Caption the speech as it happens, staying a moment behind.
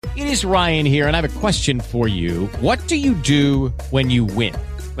It is Ryan here, and I have a question for you. What do you do when you win?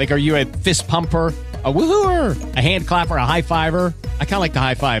 Like, are you a fist pumper, a woohooer, a hand clapper, a high fiver? I kind of like the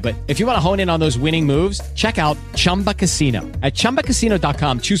high five, but if you want to hone in on those winning moves, check out Chumba Casino. At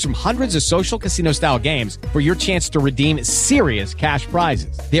ChumbaCasino.com, choose from hundreds of social casino-style games for your chance to redeem serious cash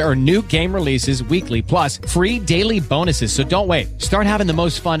prizes. There are new game releases weekly, plus free daily bonuses, so don't wait. Start having the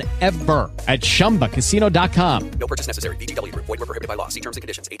most fun ever at ChumbaCasino.com. No purchase necessary. VGW Group. Void where prohibited by law. See terms and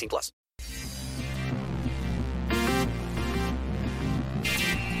conditions. 18 plus.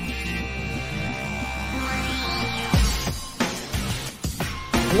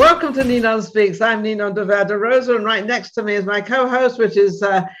 Welcome to Ninon Speaks. I'm Ninon de Rosa, and right next to me is my co-host, which is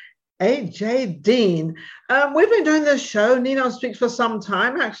AJ Dean. We've been doing this show, Ninon Speaks, for some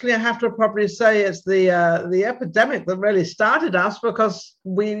time. Actually, I have to probably say it's the epidemic that really started us, because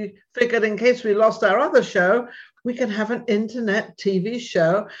we figured in case we lost our other show, we can have an internet TV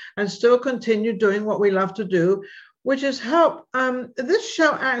show and still continue doing what we love to do, which is help. This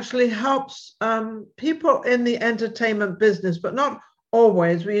show actually helps people in the entertainment business, but not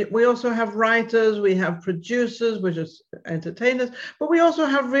always. We also have writers, we have producers, which is entertainers, but we also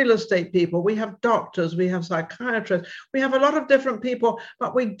have real estate people, we have doctors, we have psychiatrists, we have a lot of different people,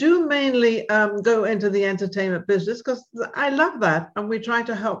 but we do mainly go into the entertainment business because I love that, and we try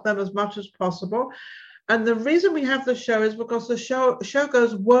to help them as much as possible. And the reason we have the show is because the show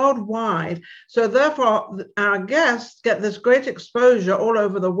goes worldwide. So therefore, our guests get this great exposure all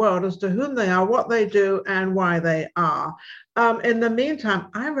over the world as to whom they are, what they do, and why they are. In the meantime,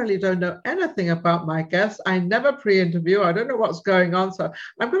 I really don't know anything about my guests. I never pre-interview. I don't know what's going on. So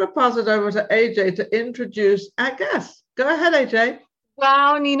I'm going to pass it over to AJ to introduce our guests. Go ahead, AJ.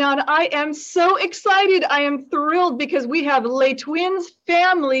 Wow, Ninon, I am so excited. I am thrilled because we have Les Twins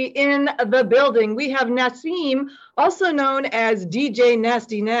family in the building. We have Nassim, also known as DJ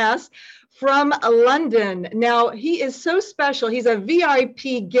Nasty Nas, from London. Now, he is so special. He's a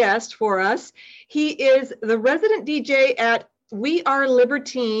VIP guest for us. He is the resident DJ at We Are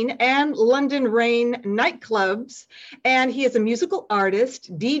Libertine and London Rain nightclubs, and he is a musical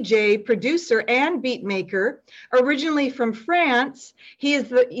artist, DJ, producer, and beat maker. Originally from France, he is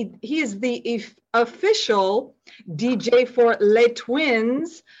the official DJ for Les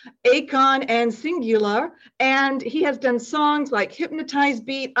Twins, Akon, and Singular, and he has done songs like Hypnotize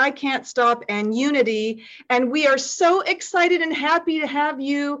Beat, I Can't Stop, and Unity, and we are so excited and happy to have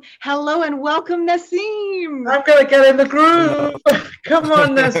you. Hello and welcome, Nassim. I'm going to get in the groove. Come on,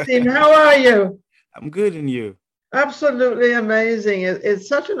 Nassim. How are you? I'm good, and you? Absolutely amazing. It's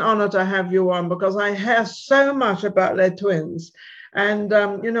such an honor to have you on, because I hear so much about Les Twins. And,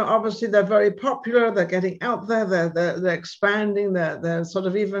 obviously they're very popular. They're getting out there. They're expanding. They're sort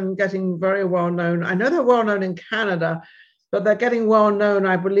of even getting very well known. I know they're well known in Canada, but they're getting well known,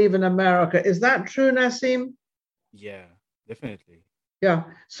 I believe, in America. Is that true, Nassim? Yeah, definitely. Yeah.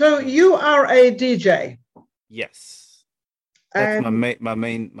 So you are a DJ. Yes. That's And my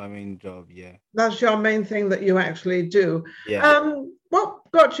main job. Yeah. that's your main thing that you actually do. Yeah.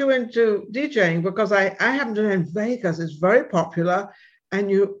 What got you into DJing? Because I happen to know in Vegas, it's very popular, and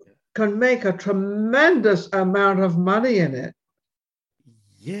you can make a tremendous amount of money in it.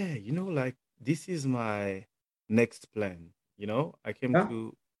 Yeah. Like, this is my next plan. I came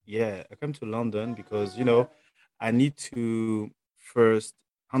Yeah. to London because, I need to first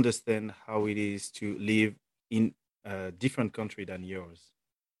understand how it is to live in a different country than yours.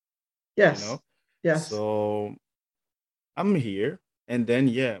 Yes. Yes. So I'm here, and then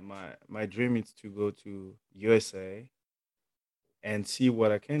my dream is to go to USA and see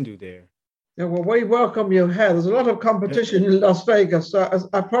what I can do there. Yeah, well, we welcome you here. There's a lot of competition in Las Vegas, so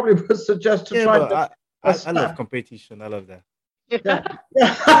I probably would suggest to Yeah, try but to. I love competition. I love that. Yeah.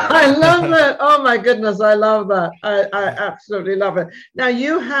 Yeah. I love it. Oh my goodness, I love that. I absolutely love it. Now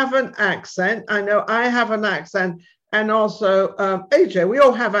you have an accent. I know I have an accent, and also AJ. We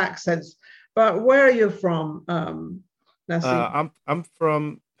all have accents, but where are you from, Nassim? I'm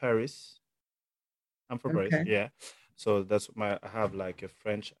from Paris. I'm from Paris. Okay. Yeah. So I have like a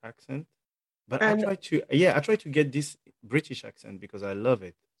French accent, but And I try to get this British accent because I love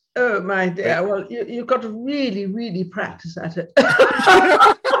it. oh my Right? dear, well, you've got to really, really practice at it.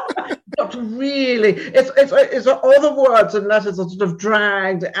 Got to really, it's all the words and letters are sort of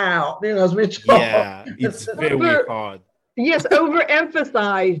dragged out, as we talk. Yeah, it's very hard. Yes,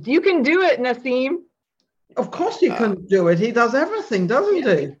 overemphasized. You can do it, Nassim. Of course he can do it. He does everything, doesn't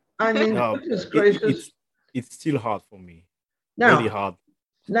he? I mean, No, goodness gracious. it's still hard for me. Now, Really hard.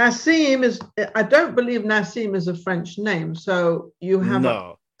 Nassim is, I don't believe Nassim is a French name. So you have,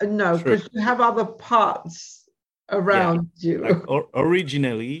 No, no, true. because you have other parts around you. Like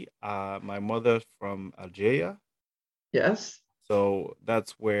originally, my mother's from Algeria, Yes, so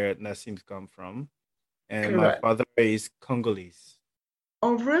that's where Nassim's come from, and my correct. father is Congolese.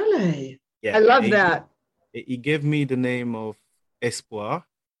 Oh, really? I Yeah, love that. he gave me the name of Espoir.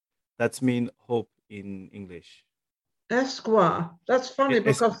 That's mean hope in English. Espoir. That's funny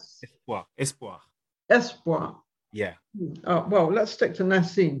because Espoir, espoir. espoir. Yeah. Oh, well, let's stick to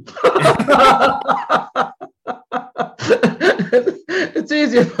Nassim. It's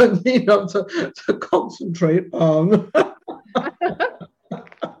easier for Nina to concentrate on.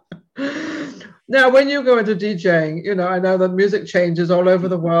 Now, when you go into DJing, I know that music changes all over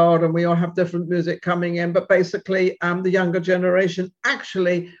the world and we all have different music coming in, but basically the younger generation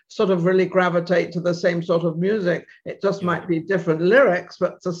actually sort of really gravitate to the same sort of music. It just might be different lyrics,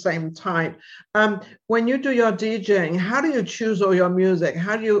 but it's the same type. When you do your DJing, how do you choose all your music?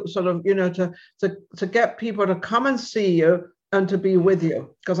 How do you sort of, to get people to come and see you and to be with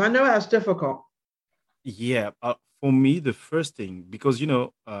you? Because I know that's difficult. Yeah. For me, the first thing, because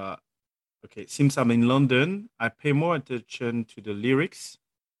okay, since I'm in London, I pay more attention to the lyrics.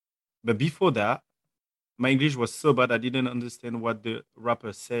 But before that, my English was so bad I didn't understand what the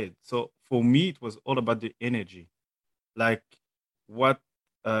rapper said. So for me, it was all about the energy, like what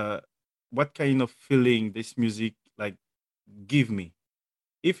what kind of feeling this music like give me.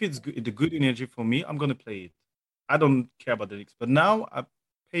 If it's good, the good energy for me, I'm gonna play it. I don't care about the lyrics. But now I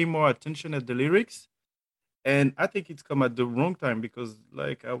pay more attention at the lyrics, and I think it's come at the wrong time because,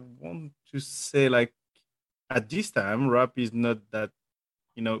 like, I want to say, like, at this time, rap is not that,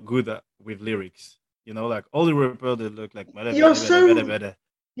 good with lyrics. Like all the rappers they look like better, You're better, so better, better,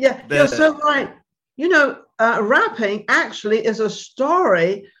 Yeah, you're better. so right. Rapping actually is a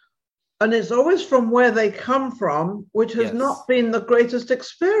story, and it's always from where they come from, which has Yes, not been the greatest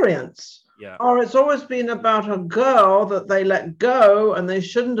experience. yeah, Or it's always been about a girl that they let go and they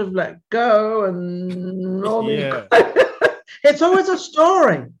shouldn't have let go, and all these. yeah, It's always a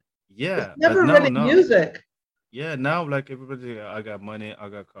story. It's yeah. But never now, really music. yeah, now like everybody, I got money, I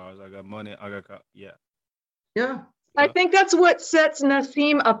got cars, I got money, I got car. Yeah, Yeah. I think that's what sets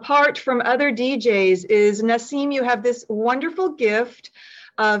Nassim apart from other DJs is Nassim, you have this wonderful gift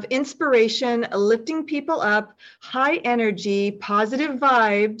of inspiration, lifting people up, high energy, positive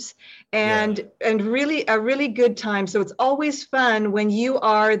vibes, yeah, and really a really good time. So it's always fun when you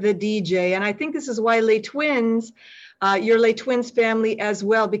are the DJ. And I think this is why Les Twins, your Les Twins family as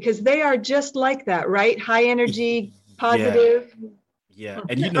well, because they are just like that, right? High energy, yeah, positive. yeah.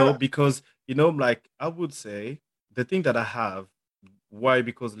 And because like I would say the thing that I have, why?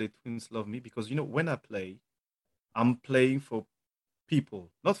 Because the twins love me. Because when I play, I'm playing for people,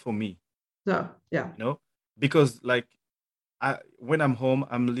 not for me. No, yeah. Because like when I'm home,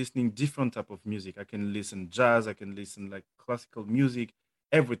 I'm listening different type of music. I can listen jazz, I can listen like classical music,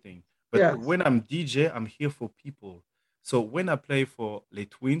 everything. But Yeah. when I'm DJ, I'm here for people. So when I play for Les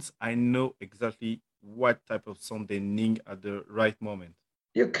Twins, I know exactly what type of song they need at the right moment.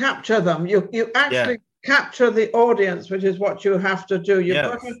 You capture them. You Yeah. actually capture the audience, which is what you have to do.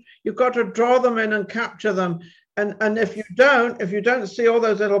 Yes. You've got to draw them in and capture them. And if you don't see all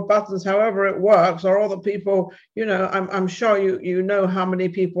those little buttons, however it works, or all the people, I'm sure you know how many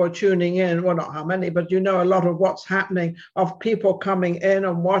people are tuning in. Well, not how many, but a lot of what's happening of people coming in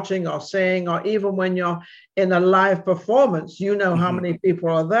and watching or seeing, or even when you're in a live performance, how many people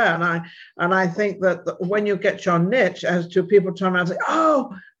are there. And I think that when you get your niche, as to people turn around and say,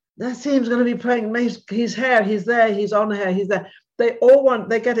 oh, Nassim's going to be playing his hair, he's there, he's on hair, he's there. They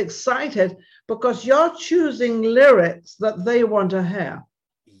get excited because you're choosing lyrics that they want to hear.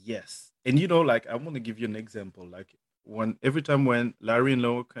 Yes. And like I want to give you an example. Like every time when Larry and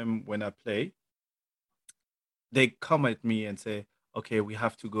Lowe come when I play, they come at me and say, okay, we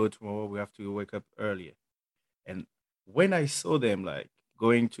have to go tomorrow, we have to wake up earlier. And when I saw them like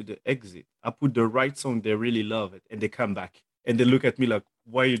going to the exit, I put the right song, they really love it, and they come back and they look at me like,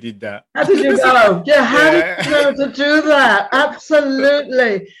 why you did that? How did you go? Yeah, how did you know to do that?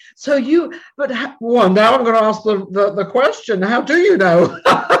 Absolutely. So now I'm going to ask the question. How do you know?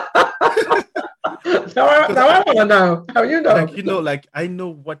 now I want to know how you know. Like, like I know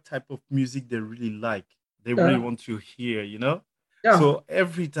what type of music they really like. They really want to hear, Yeah. So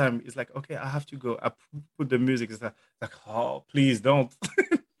every time it's like, okay, I have to go. I put the music. It's like, oh, please don't.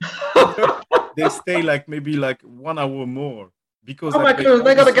 They stay like maybe like 1 hour more. Because my goodness,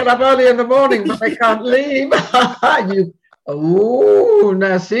 they got to get up early in the morning, but they can't leave.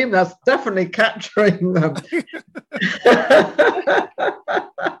 Nassim, that's definitely capturing them.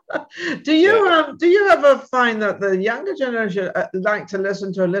 Do you ever find that the younger generation like to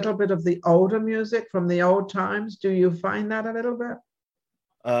listen to a little bit of the older music from the old times? Do you find that a little bit?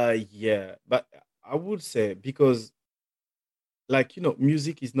 Yeah, but I would say because, like,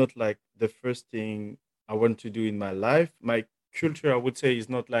 music is not like the first thing I want to do in my life. My culture, I would say, is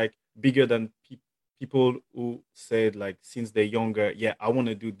not like bigger than people who said like since they're younger, yeah, I want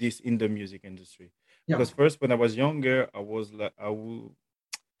to do this in the music industry. Yeah, Because first, when I was younger, I was like,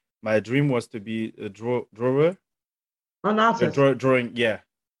 my dream was to be a drawer, an artist. drawing, yeah.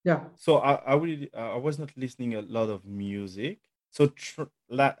 Yeah, So I was not listening a lot of music. So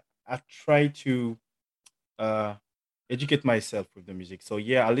like I try to uh educate myself with the music. So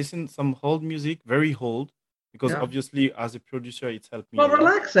yeah, I listen some old music, very old, because yeah. obviously as a producer, it's helped me a More lot.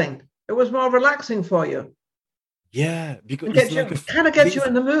 relaxing. It was more relaxing for you. Yeah, because And it's get like you kind of get you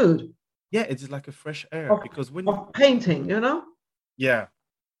in the mood yeah, it's like a fresh air. of, Because of painting, yeah,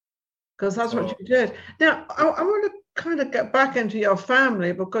 because that's what so you did. Now, I want to kind of get back into your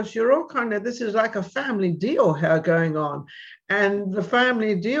family because you're all kind of, this is like a family deal here going on. And the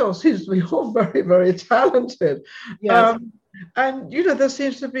family deal seems to be all very, very talented. Yes. And, there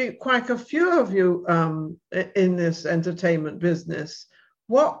seems to be quite a few of you in this entertainment business.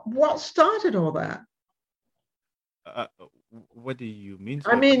 What started all that? what do you mean? I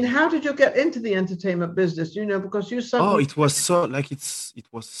Sorry, mean, can you? how did you get into the entertainment business? Because you Oh, suddenly, it was so like it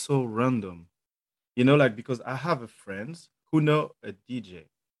was so random. Like because I have a friend who know a DJ,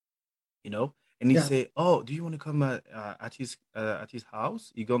 and he yeah, say, "Oh, do you want to come at his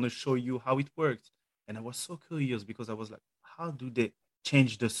house? He gonna show you how it works." And I was so curious because I was like, "How do they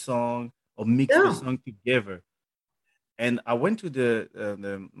change the song or mix the yeah. song together?" And I went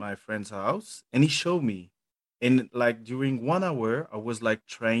to my friend's house, and he showed me. And like during 1 hour, I was like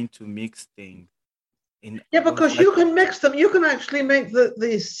trying to mix things, and I Yeah, was because like, you can mix them. You can actually make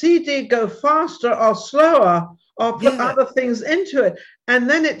the CD go faster or slower or put "Yeah, other things into it. And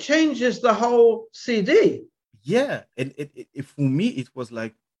then it changes the whole CD. yeah." And for me, it was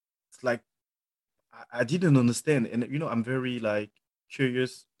like it's like I didn't understand, and I'm very like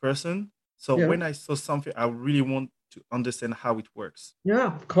curious person. So Yeah. when I saw something, I really want to understand how it works,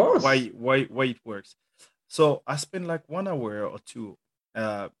 Yeah, of course. why it works. So I spent like 1 hour or two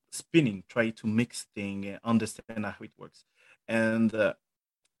spinning, trying to mix thing and understand how it works. And uh,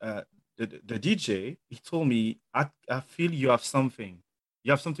 the DJ, he told me, I feel you have something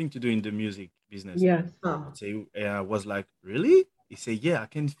to do in the music business. Yes. Oh, And I was like, really? He said, yeah, I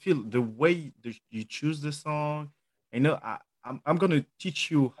can feel the way you choose the song. I'm gonna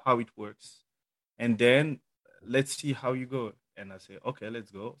teach you how it works, and then let's see how you go. And I say, okay, let's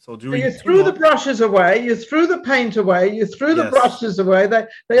go. So so you during two threw the months, brushes away, you threw the paint away, you threw the yes, brushes away.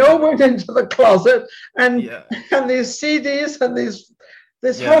 They all yeah, went into the closet, and yeah, and these CDs and this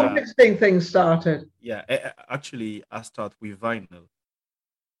whole yeah, mixing thing started. yeah. Actually, I start with vinyl.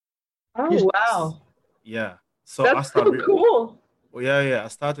 You, Oh, wow. Yeah. So I That's started so with, cool. yeah. I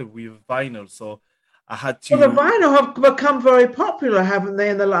started with vinyl. So I had well, the to, vinyl have become very popular, haven't they,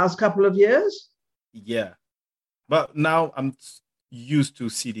 in the last couple of years? yeah. But now I'm used to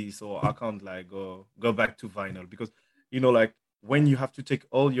CD, so I can't like go back to vinyl because like when you have to take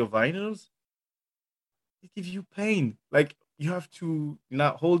all your vinyls, it gives you pain. Like you have to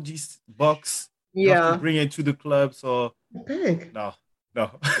now hold this box, you have to Yeah. bring it to the club. So Big. no,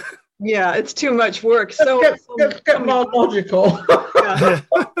 no. Yeah. It's too much work. Let's get more logical. Yeah.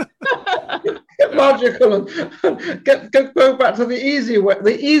 Get logical and go back to the easy way,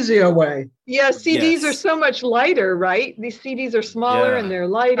 the easier way. Yeah. CDs are Yes. so much lighter, right? These CDs are smaller and Yeah. they're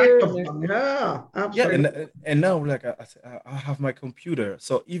lighter. And they're, Yeah, Yeah, absolutely. and now like I have my computer,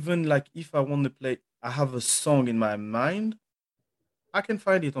 so even like if I want to play, I have a song in my mind, I can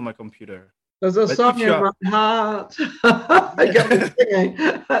find it on my computer. There's a But song if you in are, my heart. I get me yeah, singing.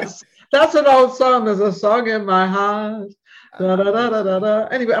 That's an old song. There's a song in my heart. Da, da, da, da, da, da.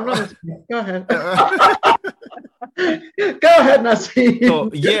 Anyway, I'm not a singer. Go ahead. Go ahead, so Nassim.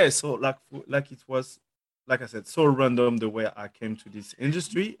 yeah, so like it was like I said, so random the way I came to this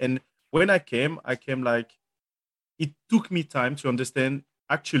industry, and when I came like it took me time to understand.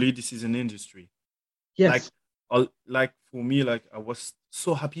 Actually, this is an industry. Like, Yes. like for me, like I was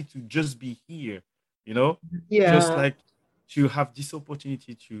so happy to just be here, you know, just yeah. like to have this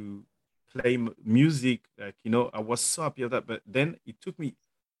opportunity to play music. Like I was so happy at that. But then it took me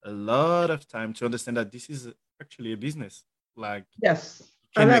a lot of time to understand that this is actually a business. Like Yes.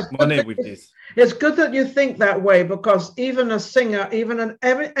 you And can that's make good money with this. it's good that you think that way because even a singer, even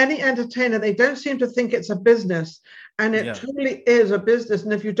any entertainer, they don't seem to think it's a business. And it Yeah, truly is a business.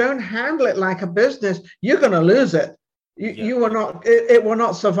 And if you don't handle it like a business, you're going to lose it. You will not. It will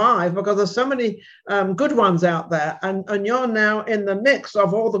not survive because there's so many good ones out there, and you're now in the mix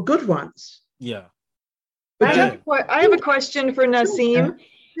of all the good ones. Yeah. I have a question for Nassim.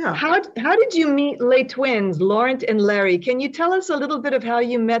 Yeah. How did you meet Les twins, Laurent and Larry? Can you tell us a little bit of how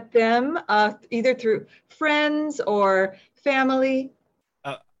you met them, either through friends or family?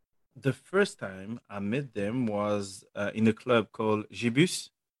 The first time I met them was in a club called Gibus,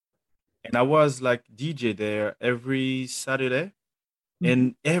 and I was like DJ there every Saturday,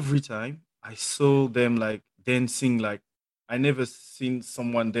 and every time I saw them like dancing, like I never seen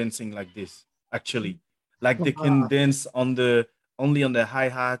someone dancing like this. Actually, like they can dance only on the hi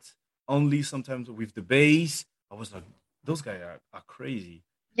hat, only sometimes with the bass. I was like, those guys are crazy.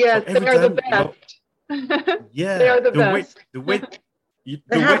 Yes, So they're the best. Yeah, they are the best.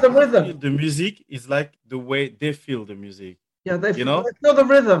 They have the rhythm. Feel the music is like the way they feel the music. Yeah, they You know? feel the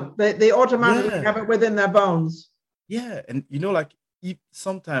rhythm. They automatically Yeah. have it within their bones. Yeah, and like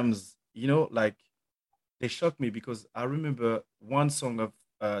sometimes like they shock me because I remember one song of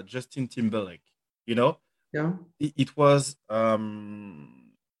Justin Timberlake. Yeah. It was I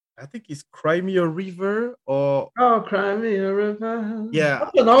think it's Cry Me a River or Oh, cry me a river. yeah.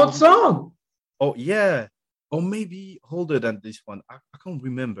 That's an old song. Oh yeah, or maybe older than this one. I can't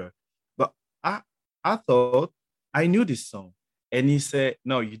remember, but I thought I knew this song, and he said,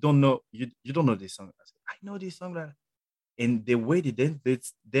 "No, you don't know. You don't know this song." I said, "I know this song." And the way they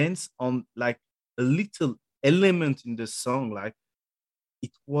dance on like a little element in the song, like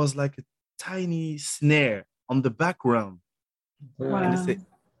it was like a tiny snare on the background, and they said,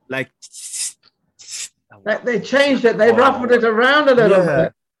 like They changed it. They Wow. ruffled it around a little Yeah.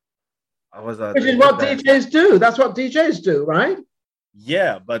 bit, I was which is what DJs do. That's what DJs do, right?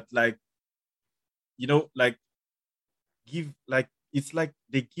 Yeah, but like like it's like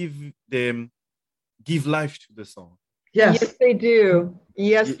they give life to the song. Yes. Yes, they do.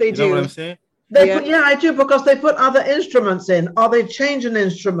 Yes, You, they you know what do. I'm saying? Yeah, I do, because they put other instruments in, or they change an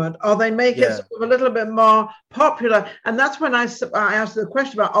instrument, or they make it Yeah. sort of a little bit more popular. And that's when I asked the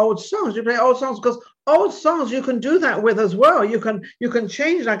question about old songs. You play old songs because old songs you can do that with as well. You can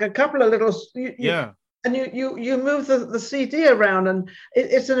change like a couple of little Yeah. and you move the CD around, and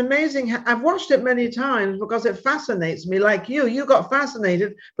it's an amazing. I've watched it many times because it fascinates me. Like you got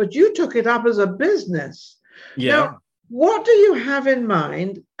fascinated, but you took it up as a business. Yeah. Now, what do you have in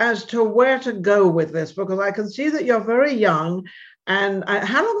mind as to where to go with this? Because I can see that you're very young, and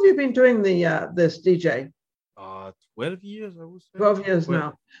how long have you been doing this DJ? 12 years, I would say. 12 years 12.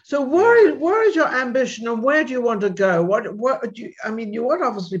 now. So where is your ambition, and where do you want to go? What do you? I mean, you would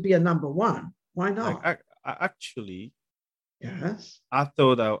obviously be a number one. Why not? I actually, Yes. I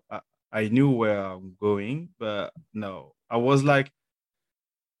thought I knew where I'm going, but no, I was like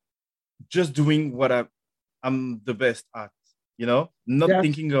just doing what I'm the best at, not Yeah.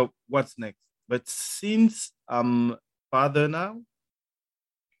 thinking of what's next. But since I'm father now,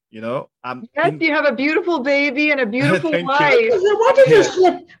 I'm Yes, you have a beautiful baby and a beautiful Thank you. wife. What did you Yeah.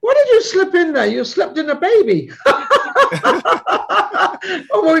 slip? What did you slip in there? You slipped in a baby.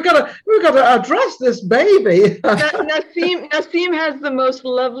 Oh, well, we gotta address this baby. Nassim has the most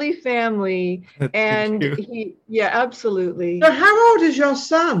lovely family, Thank and you. absolutely. So how old is your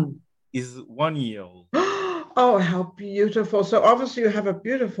son? Is 1 year old. Oh, how beautiful! So obviously you have a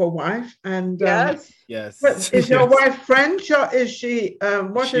beautiful wife, and Yes. Yes. but is your Yes. wife French, or is she?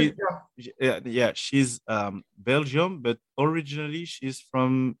 What is? Yeah, she's Belgium, but originally she's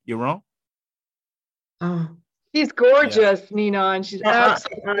from Iran. Oh, She's gorgeous, Ninon. She's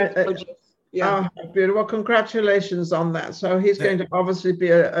absolutely gorgeous. Yeah. oh, beautiful! Congratulations on that. So he's going to obviously be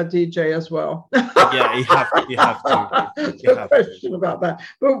a DJ as well. Yeah, you have to. You have to. No question about that.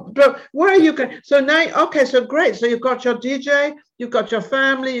 But where are you going? So now, okay, so great. So you've got your DJ, you've got your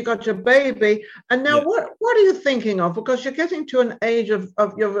family, you've got your baby, and now Yeah. what are you thinking of? Because you're getting to an age of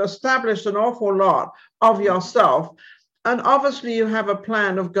you've established an awful lot of yourself, and obviously you have a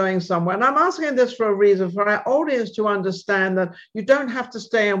plan of going somewhere. And I'm asking this for a reason, for our audience to understand that you don't have to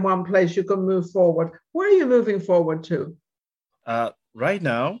stay in one place. You can move forward. Where are you moving forward to? Right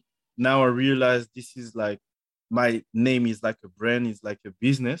now I realize this is like my name is like a brand, is like a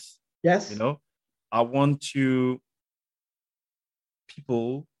business. Yes. I want to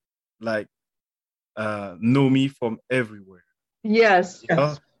people like know me from everywhere. Yes.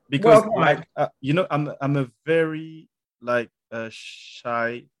 Know? Because Worldwide. I'm a very like a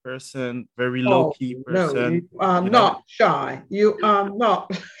shy person, very low key person. No, you are not shy. You are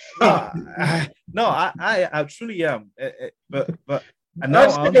not. No, I truly am. But and I now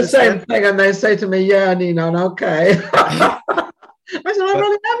say the same thing, and they say to me, "Yeah, Ninon, okay." I said, "I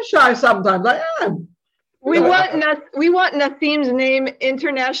really am shy sometimes. I am." We want Nassim's name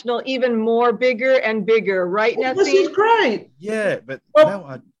international even more bigger and bigger, right, Nassim? This is great. Yeah, but Well,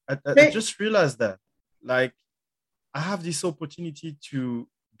 now I just realized that, like, I have this opportunity to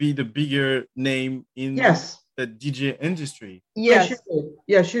be the bigger name in Yes. the DJ industry. Yes, Yes. you do.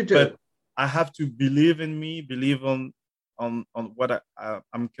 Yes, you do. But I have to believe in me, believe on what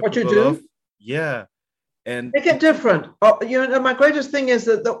I'm What you capable do? of. Yeah, and Make it different. Oh, you know, my greatest thing is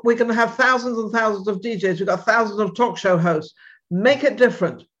that we're going to have thousands and thousands of DJs. We've got thousands of talk show hosts. Make it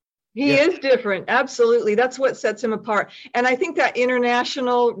different. He Yeah. is different. Absolutely. That's what sets him apart. And I think that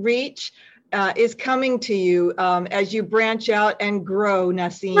international reach is coming to you as you branch out and grow,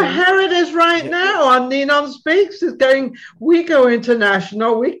 Nassim. Well, here it is right now on Ninon Speaks. Is going. We go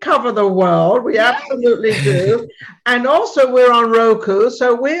international. We cover the world. We absolutely do. And also we're on Roku,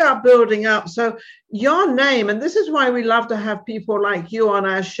 so we are building up. So your name, and this is why we love to have people like you on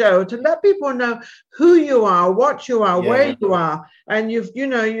our show to let people know who you are, what you are, where you are. And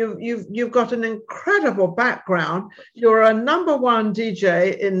you've got an incredible background. You're a #1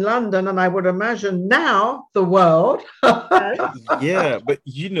 DJ in London, and I would imagine now the world. Yeah, but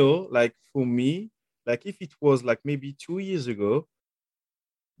like for me, like if it was like maybe 2 years ago,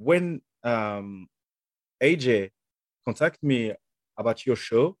 when AJ contacted me about your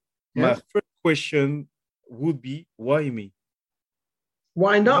show, my first question would be, why me?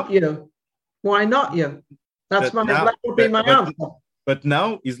 Why not you? Why not you? That would be my answer. But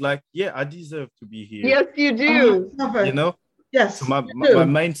now it's like, yeah, I deserve to be here. Yes, you do. Yes. So my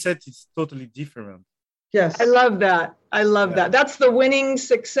mindset is totally different. Yes. I love that. I love that. That's the winning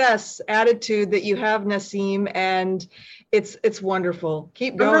success attitude that you have, Nassim, and it's wonderful.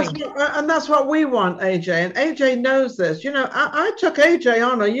 Keep going. And that's what we want, AJ. And AJ knows this. You know, I took AJ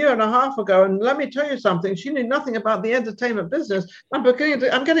on a year and a half ago, and let me tell you something. She knew nothing about the entertainment business. I'm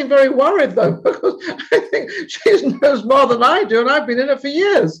getting very worried though, because I think she knows more than I do, and I've been in it for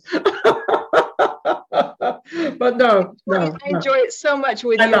years. But no. I enjoy it so much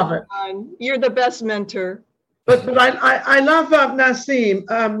with you. I love it. You're the best mentor. But I love Nassim.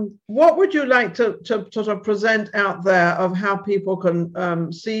 What would you like to sort of present out there of how people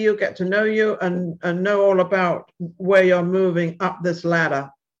can see you, get to know you, and know all about where you're moving up this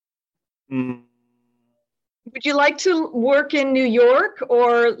ladder? Would you like to work in New York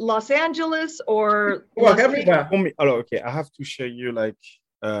or Los Angeles or work everywhere? Okay, I have to share you like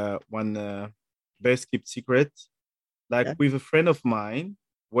one best kept secret. Like with a friend of mine,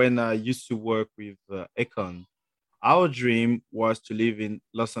 when I used to work with Econ, our dream was to live in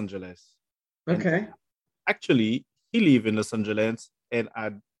Los Angeles. Okay. And actually, he lives in Los Angeles and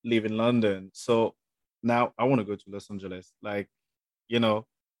I live in London. So now I want to go to Los Angeles, like,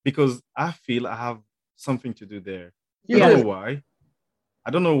 because I feel I have something to do there. I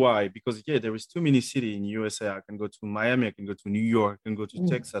don't know why, because there is too many cities in USA. I can go to Miami, I can go to New York, I can go to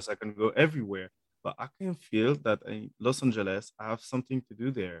Texas, I can go everywhere. But I can feel that in Los Angeles, I have something to do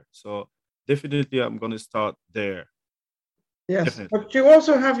there. So definitely I'm going to start there. Yes, definitely. But you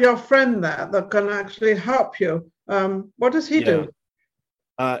also have your friend there that can actually help you. What does he do?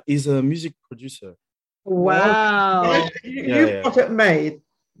 He's a music producer. Wow. You've got it made.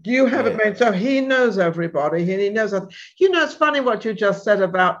 You have it made. So he knows everybody. He knows that. It's funny what you just said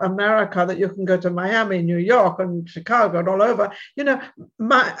about America, that you can go to Miami, New York, and Chicago and all over.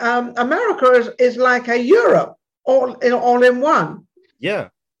 America is like a Europe all in one. Yeah.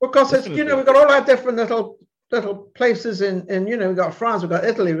 Because it's, we've got all our different little places in we've got France, we've got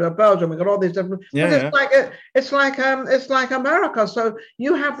Italy, we've got Belgium, we've got all these different. It's like America. So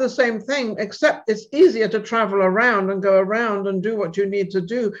you have the same thing, except it's easier to travel around and go around and do what you need to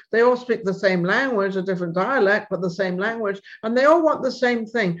do. They all speak the same language, a different dialect, but the same language, and they all want the same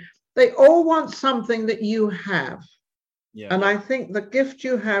thing. They all want something that you have. Yeah. And I think the gift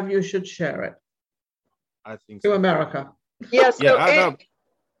you have, you should share it. I think to America. Yes.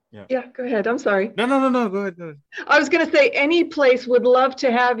 Yeah, go ahead. I'm sorry. No. Go ahead. I was going to say any place would love to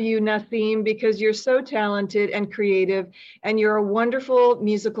have you, Nassim, because you're so talented and creative, and you're a wonderful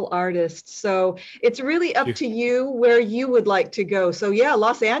musical artist. So it's really up to you where you would like to go. So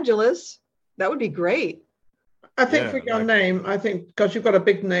Los Angeles, that would be great. I think for your name, because you've got a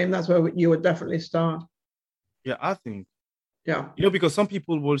big name, that's where you would definitely start. Yeah, I think. Yeah. Because some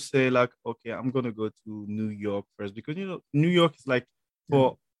people will say like, okay, I'm going to go to New York first, because, New York is like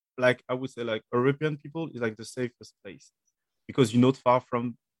for... like I would say, like European people is like the safest place because you're not far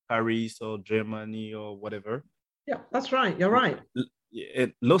from Paris or Germany or whatever. Yeah, that's right. You're right.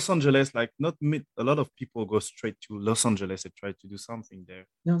 Los Angeles, like a lot of people go straight to Los Angeles and try to do something there.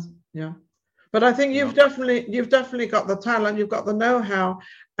 Yes, yeah. But I think You you've know? definitely got the talent, you've got the know-how,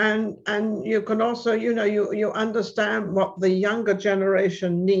 and you can also, you understand what the younger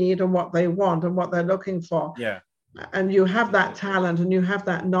generation need and what they want and what they're looking for. Yeah. And you have that talent and you have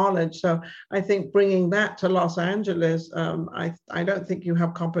that knowledge. So I think bringing that to Los Angeles, I don't think you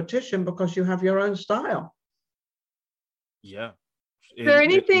have competition because you have your own style. Yeah. Is there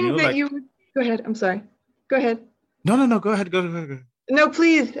anything You know, that like- you would go ahead? I'm sorry. Go ahead. No. Go ahead. Go ahead. No,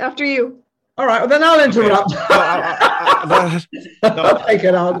 please, after you. All right, well, then I'll interrupt. No, I'll take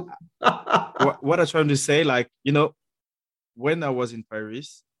it on. what I'm trying to say, like, when I was in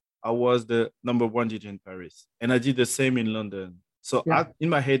Paris, I was the number one DJ in Paris, and I did the same in London. So Yeah. in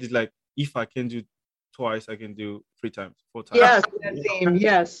my head, it's like, if I can do twice, I can do 3 times, 4 times. Yes, Nassim,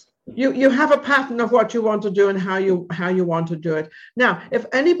 yes. You have a pattern of what you want to do and how you want to do it. Now, if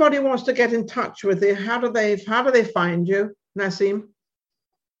anybody wants to get in touch with you, how do they find you, Nassim?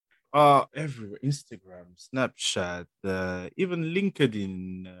 Everywhere, Instagram, Snapchat, even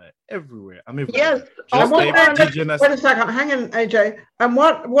LinkedIn, everywhere. I'm everywhere. Yes. Just what type name- DJ Nas- Wait a second, hang on, AJ. And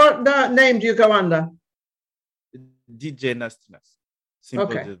what name do you go under? DJ Nastiness. Simple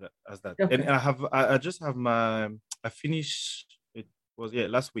Okay. as that. Okay. And I just have I finished, it was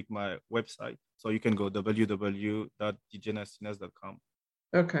last week, my website. So you can go www.djnastiness.com.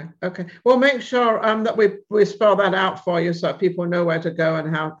 Okay. We'll make sure that we spell that out for you so people know where to go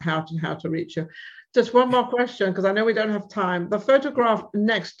and how to reach you. Just one more question, because I know we don't have time. The photograph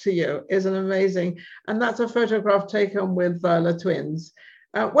next to you is an amazing, and that's a photograph taken with the twins.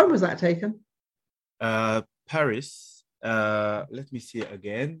 When was that taken? Paris. Let me see it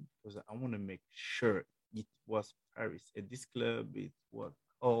again, because I want to make sure it was Paris. At this club, it was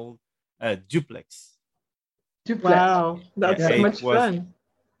called Duplex. Duplex. Wow, that's Yeah, so it much was- fun.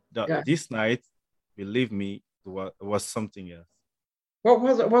 Yeah. This night, believe me, it was something else. What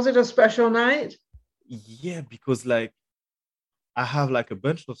was it? Was it a special night? Yeah, because like I have like a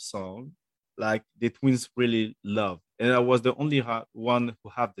bunch of songs like the twins really love, and I was the only one who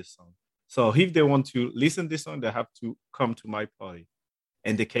have this song. So if they want to listen this song, they have to come to my party.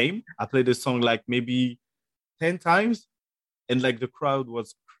 And they came. I played the song like maybe 10 times, and like the crowd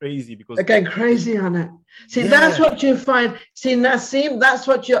was crazy because They're going crazy on it. See, Yeah. that's what you find. See, Nassim,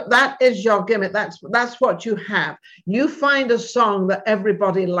 that is your gimmick. That's what you have. You find a song that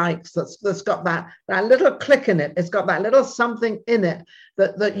everybody likes that's got that little click in it. It's got that little something in it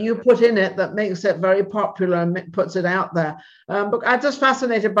that you put in it that makes it very popular and puts it out there. But I'm just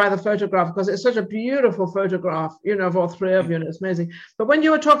fascinated by the photograph because it's such a beautiful photograph, of all three of you, and it's amazing. But when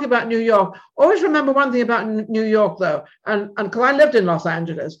you were talking about New York, always remember one thing about New York, though, and because I lived in Los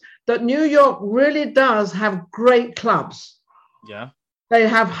Angeles, that New York really does have great clubs. yeah. They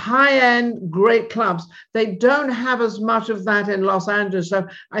have high-end, great clubs. They don't have as much of that in Los Angeles. So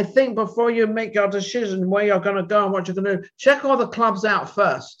I think before you make your decision where you're going to go and what you're going to do, check all the clubs out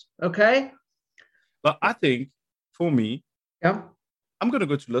first, okay? But I think for me, Yeah. I'm gonna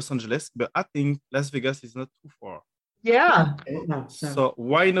go to Los Angeles, but I think Las Vegas is not too far. Yeah. No. So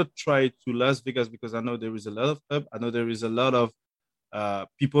why not try to Las Vegas? Because I know there is a lot of club. I know there is a lot of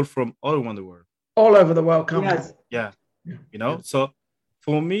people from all around the world. All over the world, come Yes. Yeah. Yeah. So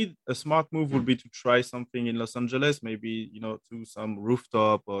for me, a smart move would be to try something in Los Angeles, maybe, to some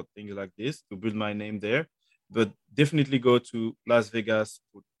rooftop or things like this to build my name there. But definitely go to Las Vegas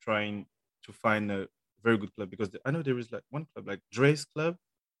for trying to find a very good club, because I know there is like one club, like Dre's Club.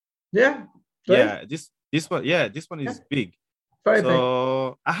 Yeah. Yeah, this one is big. Very big.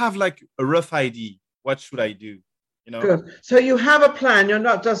 So I have like a rough idea. What should I do? Good. So you have a plan. You're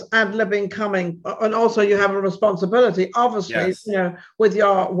not just ad-libbing coming, and also you have a responsibility, obviously, Yes. with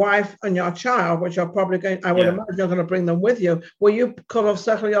your wife and your child, which you're probably going, I would Yeah. imagine you're going to bring them with you. Will you kind of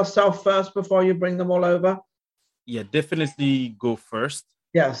settle yourself first before you bring them all over? Yeah, definitely go first.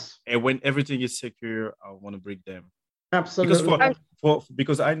 Yes, And when everything is secure, I want to bring them. absolutely.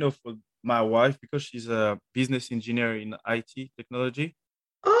 Because I know for my wife, because she's a business engineer in IT technology.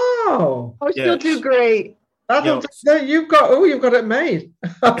 Oh, Oh, Yeah. she'll do great. you've got it made.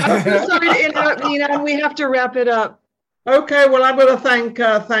 I'm so sorry to interrupt, Nina, and we have to wrap it up. Okay, well, I'm going to thank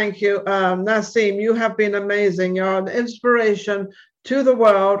you, Nassim. You have been amazing. You're an inspiration to the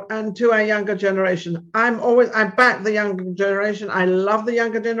world and to our younger generation. I back the younger generation. I love the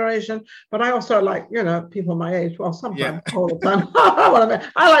younger generation, but I also like, people my age. Well, sometimes all the time.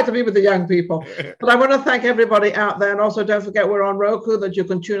 I like to be with the young people. But I want to thank everybody out there. And also don't forget, we're on Roku, that you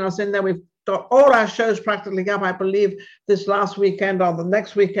can tune us in there. We've got all our shows practically up. I believe this last weekend or the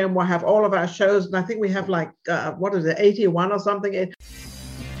next weekend, we'll have all of our shows. And I think we have 81 or something.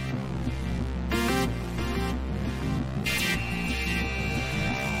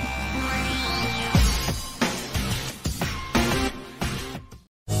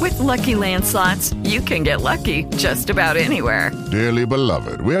 Lucky Land Slots, you can get lucky just about anywhere. Dearly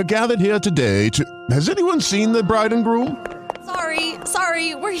beloved, we are gathered here today to... Has anyone seen the bride and groom?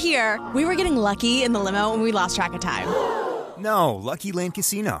 Sorry, we're here. We were getting lucky in the limo and we lost track of time. No, Lucky Land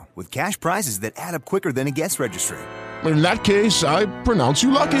Casino, with cash prizes that add up quicker than a guest registry. In that case, I pronounce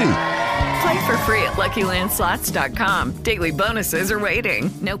you lucky. Play for free at LuckyLandSlots.com. Daily bonuses are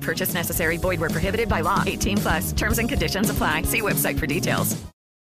waiting. No purchase necessary. Void where prohibited by law. 18+. Terms and conditions apply. See website for details.